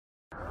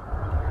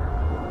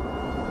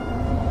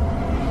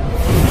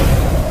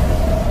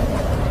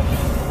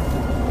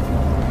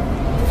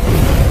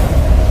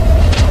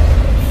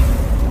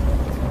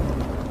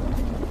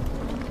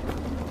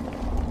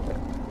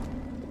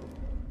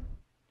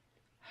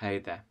Hey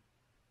there.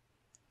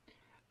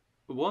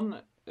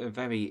 One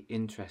very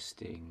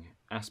interesting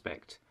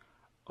aspect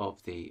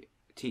of the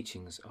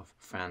teachings of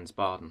Franz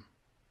Barden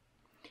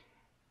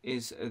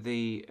is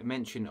the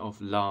mention of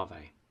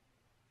larvae.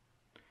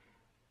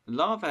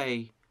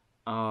 Larvae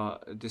are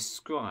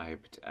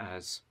described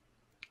as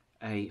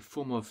a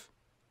form of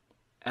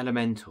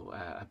elemental,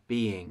 a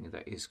being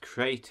that is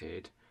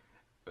created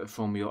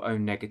from your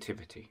own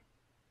negativity,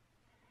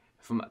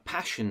 from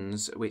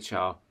passions which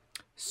are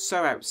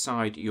so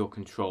outside your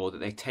control that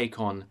they take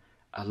on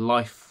a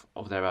life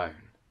of their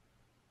own.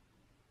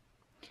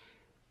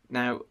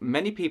 Now,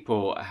 many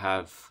people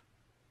have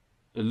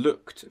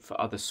looked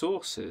for other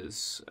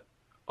sources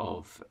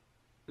of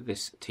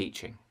this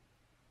teaching.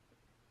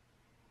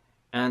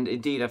 And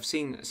indeed, I've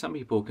seen some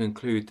people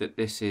conclude that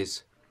this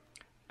is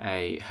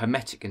a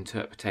hermetic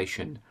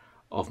interpretation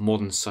of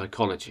modern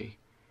psychology.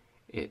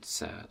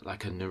 It's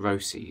like a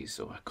neuroses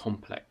or a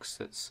complex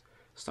that's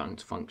starting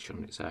to function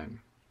on its own.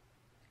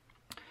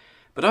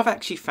 But I've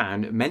actually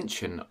found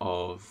mention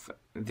of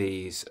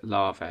these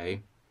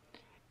larvae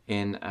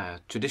in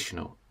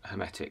traditional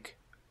hermetic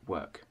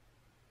work.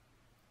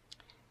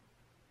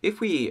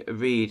 If we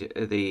read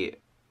the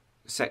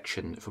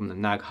section from the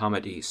Nag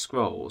Hammadi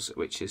scrolls,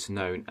 which is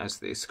known as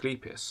the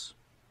Asclepius,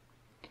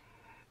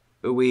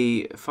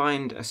 we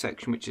find a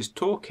section which is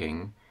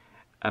talking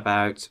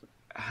about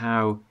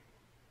how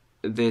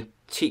the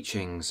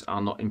teachings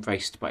are not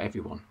embraced by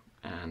everyone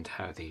and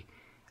how the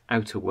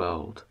outer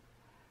world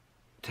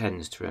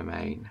tends to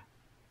remain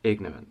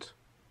ignorant.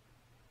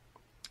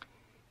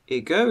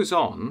 It goes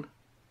on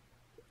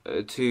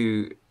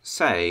to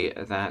say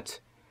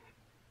that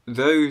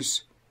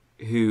those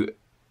who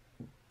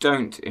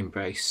don't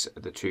embrace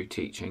the true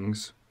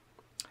teachings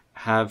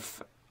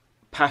have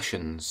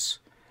passions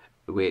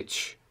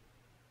which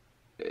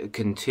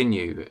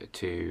continue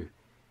to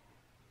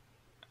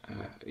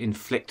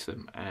inflict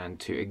them and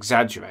to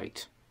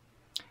exaggerate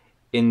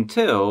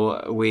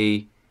until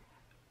we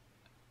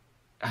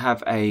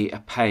have a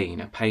pain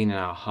in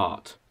our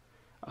heart,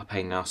 a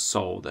pain in our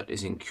soul that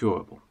is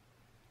incurable.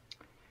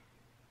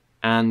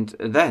 And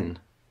then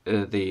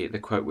the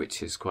quote,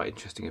 which is quite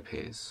interesting,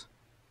 appears.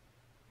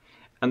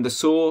 And the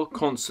sore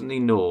constantly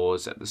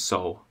gnaws at the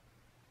soul,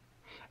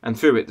 and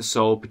through it the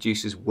soul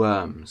produces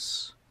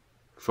worms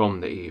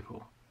from the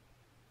evil,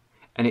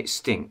 and it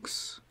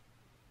stinks.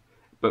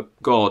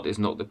 But God is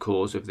not the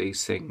cause of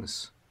these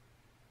things,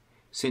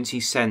 since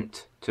he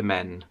sent to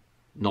men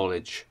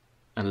knowledge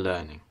and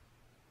learning.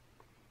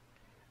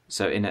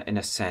 So in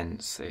a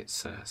sense,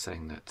 it's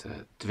saying that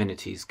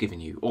divinity has given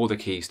you all the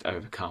keys to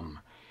overcome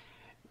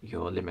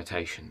your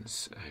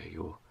limitations.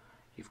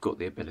 You've got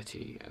the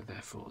ability,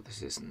 therefore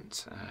this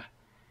isn't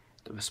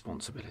the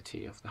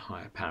responsibility of the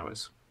higher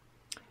powers.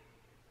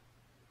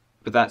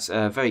 But that's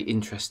a very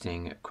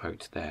interesting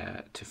quote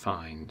there to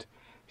find,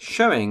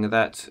 showing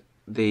that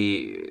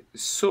the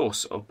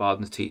source of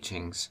Barden's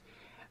teachings,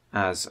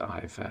 as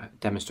I've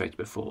demonstrated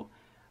before,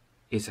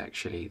 is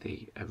actually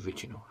the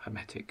original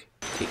Hermetic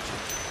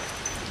teaching.